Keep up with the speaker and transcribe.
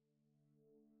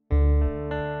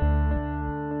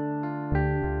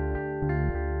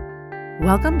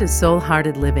Welcome to Soul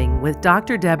Hearted Living with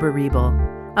Dr. Deborah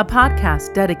Riebel, a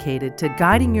podcast dedicated to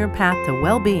guiding your path to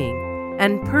well-being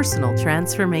and personal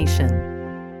transformation.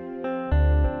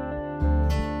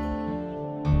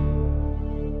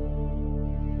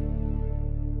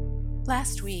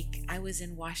 Last week, I was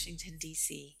in Washington,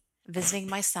 D.C., visiting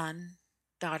my son,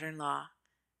 daughter-in-law,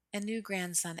 and new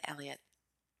grandson, Elliot.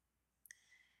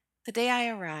 The day I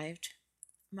arrived,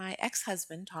 my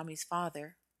ex-husband, Tommy's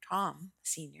father, Tom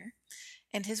Sr.,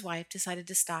 and his wife decided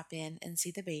to stop in and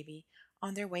see the baby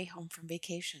on their way home from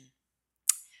vacation.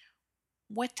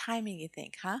 What timing, you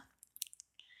think, huh?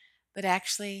 But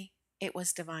actually, it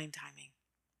was divine timing.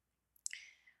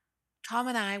 Tom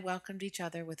and I welcomed each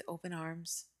other with open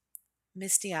arms,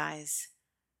 misty eyes,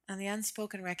 and the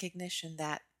unspoken recognition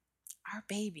that our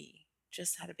baby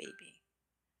just had a baby.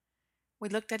 We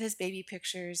looked at his baby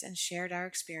pictures and shared our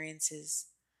experiences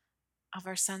of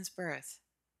our son's birth.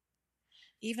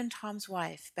 Even Tom's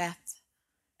wife, Beth,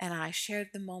 and I shared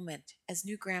the moment as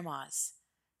new grandmas,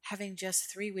 having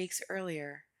just 3 weeks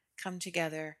earlier come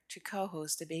together to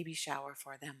co-host a baby shower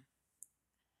for them.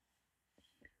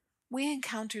 We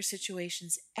encounter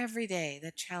situations every day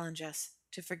that challenge us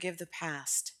to forgive the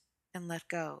past and let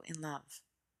go in love.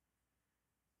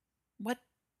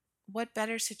 What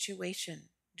better situation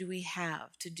do we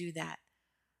have to do that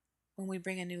when we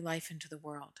bring a new life into the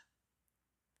world?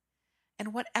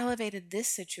 And what elevated this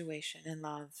situation in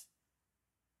love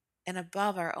and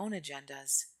above our own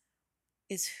agendas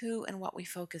is who and what we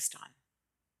focused on,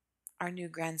 our new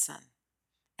grandson,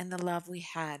 and the love we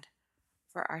had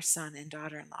for our son and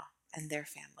daughter-in-law and their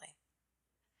family.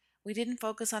 We didn't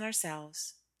focus on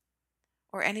ourselves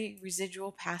or any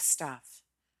residual past stuff.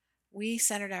 We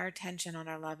centered our attention on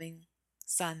our loving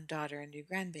son, daughter, and new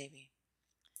grandbaby.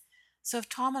 So if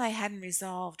Tom and I hadn't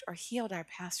resolved or healed our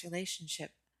past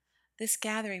relationship, this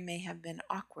gathering may have been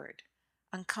awkward,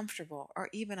 uncomfortable, or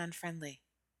even unfriendly.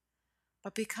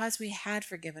 But because we had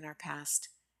forgiven our past,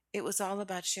 it was all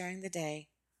about sharing the day,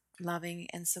 loving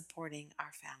and supporting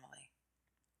our family.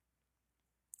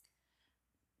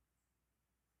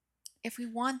 If we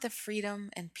want the freedom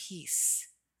and peace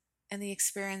and the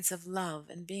experience of love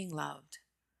and being loved,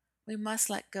 we must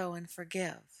let go and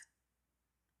forgive.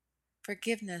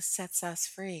 Forgiveness sets us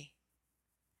free,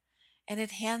 and it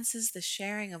enhances the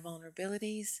sharing of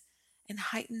vulnerabilities and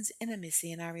heightens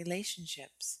intimacy in our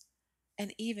relationships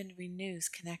and even renews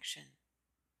connection.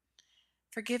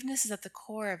 Forgiveness is at the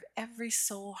core of every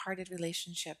soul-hearted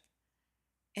relationship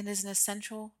and is an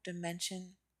essential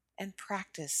dimension and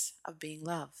practice of being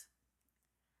love.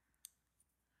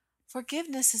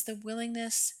 Forgiveness is the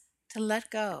willingness to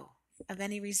let go of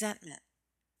any resentment,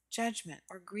 judgment,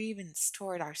 or grievance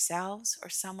toward ourselves or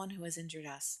someone who has injured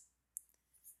us.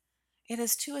 It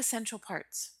has two essential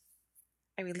parts: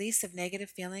 a release of negative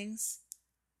feelings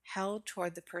held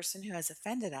toward the person who has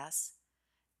offended us,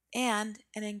 and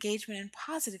an engagement in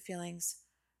positive feelings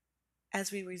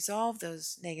as we resolve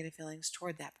those negative feelings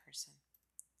toward that person.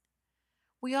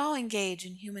 We all engage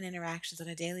in human interactions on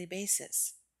a daily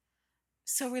basis,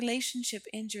 so relationship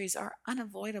injuries are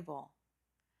unavoidable.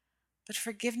 But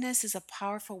forgiveness is a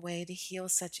powerful way to heal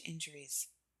such injuries.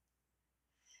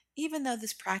 Even though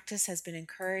this practice has been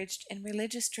encouraged in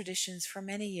religious traditions for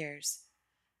many years,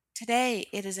 today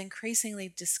it is increasingly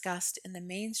discussed in the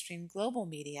mainstream global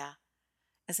media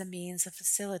as a means of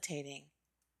facilitating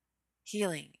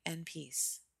healing and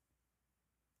peace.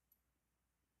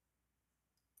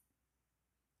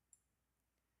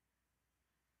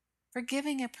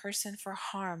 Forgiving a person for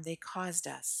harm they caused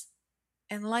us,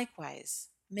 and likewise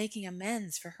making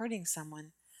amends for hurting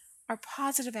someone, are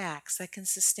positive acts that can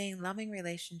sustain loving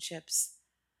relationships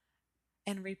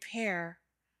and repair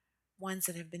ones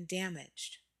that have been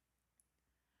damaged.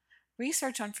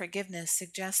 Research on forgiveness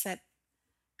suggests that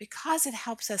because it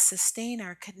helps us sustain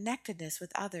our connectedness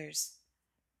with others,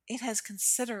 it has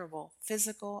considerable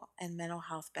physical and mental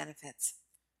health benefits.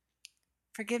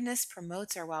 Forgiveness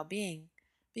promotes our well-being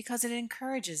because it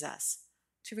encourages us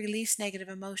to release negative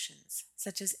emotions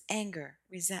such as anger,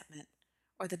 resentment,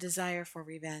 or the desire for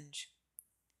revenge.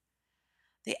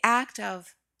 The act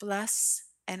of blessing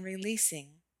and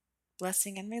releasing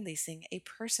a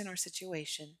person or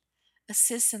situation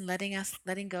assists in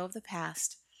letting go of the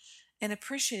past and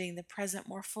appreciating the present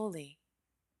more fully,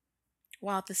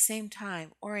 while at the same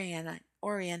time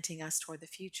orienting us toward the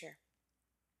future.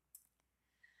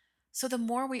 So the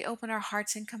more we open our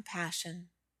hearts in compassion,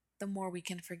 the more we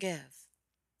can forgive.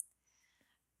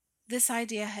 This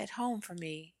idea hit home for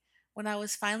me when I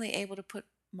was finally able to put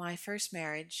my first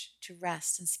marriage to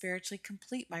rest and spiritually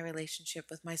complete my relationship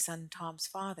with my son Tom's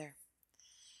father.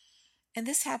 And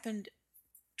this happened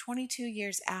 22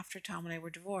 years after Tom and I were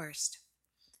divorced.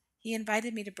 He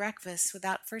invited me to breakfast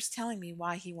without first telling me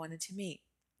why he wanted to meet.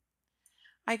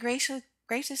 I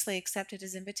graciously accepted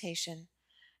his invitation,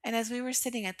 and as we were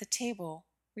sitting at the table,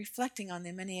 reflecting on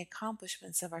the many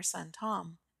accomplishments of our son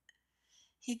Tom,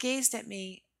 he gazed at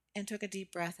me and took a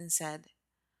deep breath and said,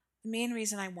 "The main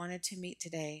reason I wanted to meet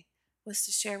today was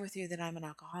to share with you that I'm an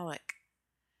alcoholic."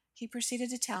 He proceeded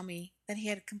to tell me that he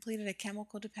had completed a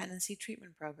chemical dependency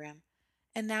treatment program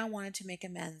and now wanted to make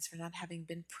amends for not having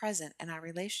been present in our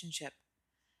relationship,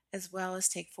 as well as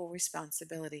take full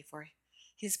responsibility for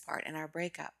his part in our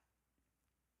breakup.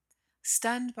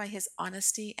 Stunned by his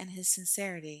honesty and his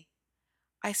sincerity,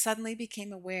 I suddenly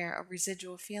became aware of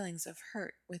residual feelings of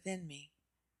hurt within me.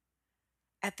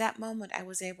 At that moment, I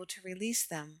was able to release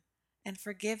them and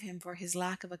forgive him for his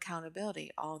lack of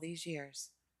accountability all these years.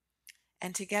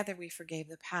 And together we forgave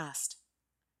the past.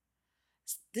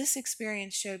 This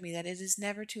experience showed me that it is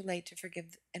never too late to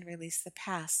forgive and release the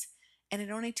past, and it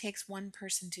only takes one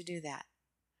person to do that.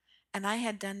 And I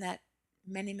had done that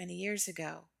many, many years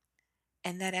ago,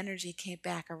 and that energy came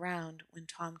back around when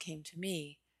Tom came to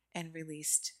me and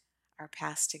released our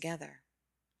past together.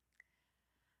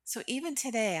 So even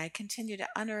today, I continue to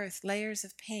unearth layers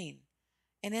of pain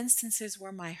in instances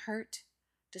where my hurt,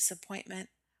 disappointment,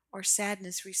 or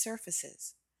sadness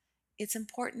resurfaces. It's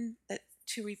important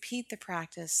to repeat the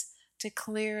practice to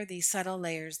clear these subtle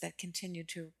layers that continue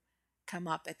to come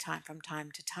up from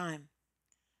time to time.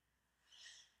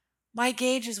 My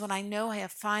gauge is when I know I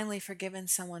have finally forgiven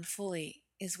someone fully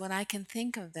is when I can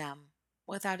think of them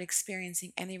without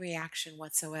experiencing any reaction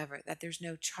whatsoever, that there's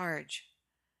no charge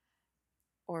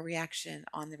or reaction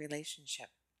on the relationship.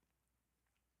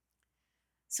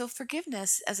 So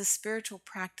forgiveness as a spiritual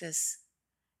practice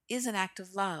is an act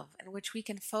of love in which we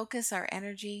can focus our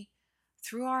energy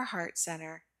through our heart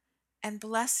center and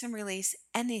bless and release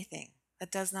anything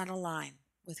that does not align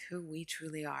with who we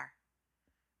truly are.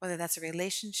 Whether that's a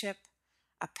relationship,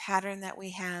 a pattern that we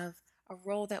have, a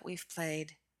role that we've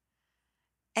played,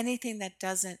 anything that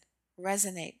doesn't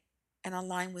resonate and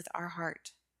align with our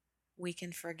heart, we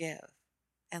can forgive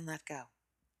and let go.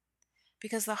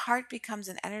 Because the heart becomes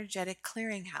an energetic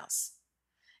clearinghouse,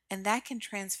 and that can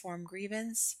transform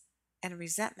grievance and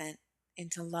resentment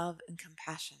into love and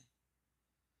compassion.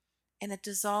 And it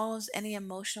dissolves any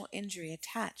emotional injury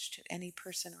attached to any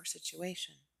person or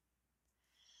situation.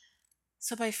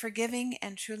 So by forgiving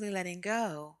and truly letting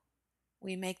go,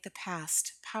 we make the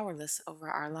past powerless over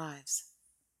our lives.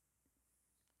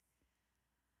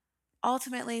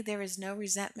 Ultimately, there is no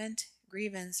resentment,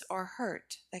 grievance, or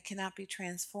hurt that cannot be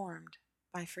transformed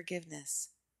by forgiveness.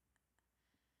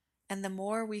 And the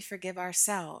more we forgive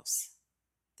ourselves,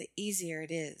 the easier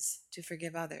it is to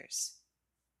forgive others.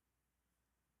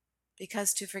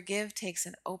 Because to forgive takes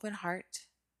an open heart,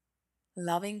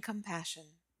 loving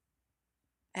compassion,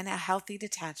 and a healthy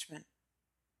detachment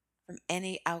from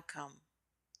any outcome.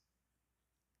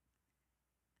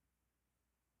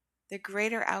 The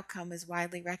greater outcome is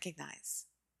widely recognized,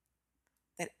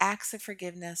 that acts of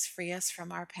forgiveness free us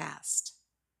from our past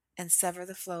and sever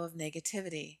the flow of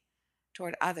negativity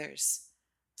toward others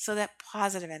so that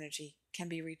positive energy can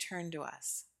be returned to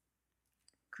us,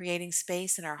 creating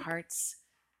space in our hearts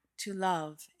to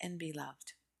love and be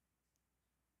loved.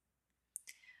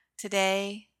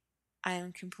 Today, I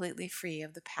am completely free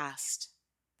of the past.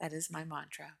 That is my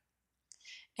mantra.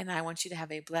 And I want you to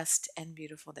have a blessed and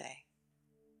beautiful day.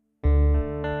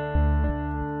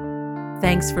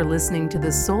 Thanks for listening to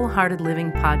the Soul Hearted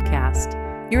Living podcast.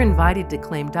 You're invited to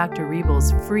claim Dr.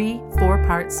 Riebel's free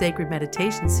 4-part sacred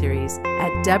meditation series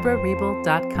at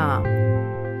deborahriebel.com.